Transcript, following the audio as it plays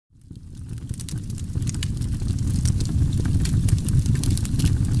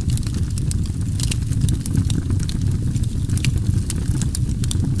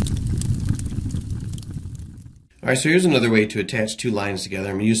All right, so here's another way to attach two lines together.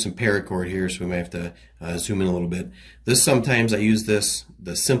 I'm going to use some paracord here, so we might have to zoom in a little bit. Sometimes I use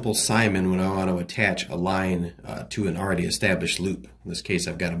the Simple Simon, when I want to attach a line to an already established loop. In this case,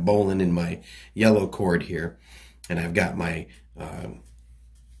 I've got a bowline in my yellow cord here, and I've got my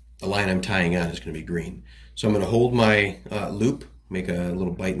the line I'm tying on is going to be green. So I'm going to hold my loop, make a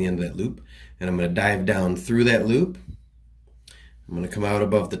little bite in the end of that loop, and I'm going to dive down through that loop. I'm going to come out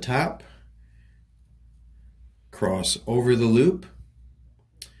above the top, cross over the loop,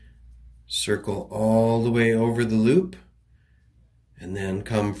 circle all the way over the loop, and then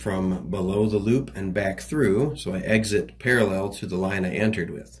come from below the loop and back through, so I exit parallel to the line I entered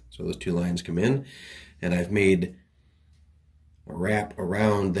with. So those two lines come in, and I've made a wrap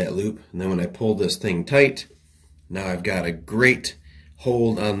around that loop, and then when I pull this thing tight, now I've got a great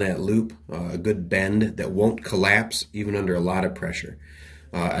hold on that loop, a good bend that won't collapse even under a lot of pressure.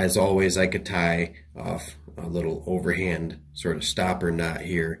 As always, I could tie off a little overhand sort of stopper knot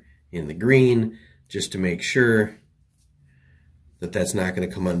here in the green just to make sure that that's not going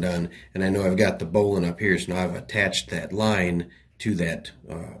to come undone. And I know I've got the bowline up here, so now I've attached that line to that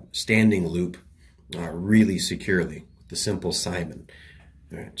standing loop really securely with the Simple Simon.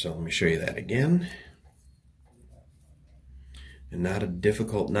 All right, so let me show you that again. And not a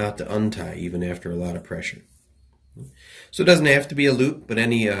difficult knot to untie even after a lot of pressure. So it doesn't have to be a loop, but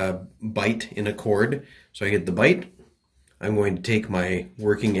any bite in a cord. So I get the bite. I'm going to take my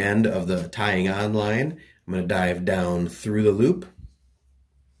working end of the tying on line. I'm going to dive down through the loop.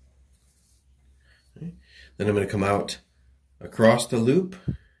 Okay. Then I'm going to come out across the loop,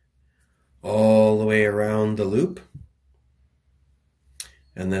 all the way around the loop.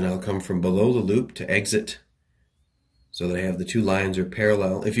 And then I'll come from below the loop to exit so that I have the two lines are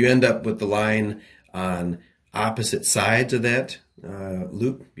parallel. If you end up with the line on opposite sides of that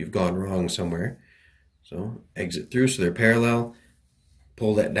loop, you've gone wrong somewhere. So exit through so they're parallel,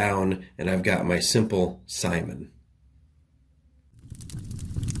 pull that down, and I've got my Simple Simon.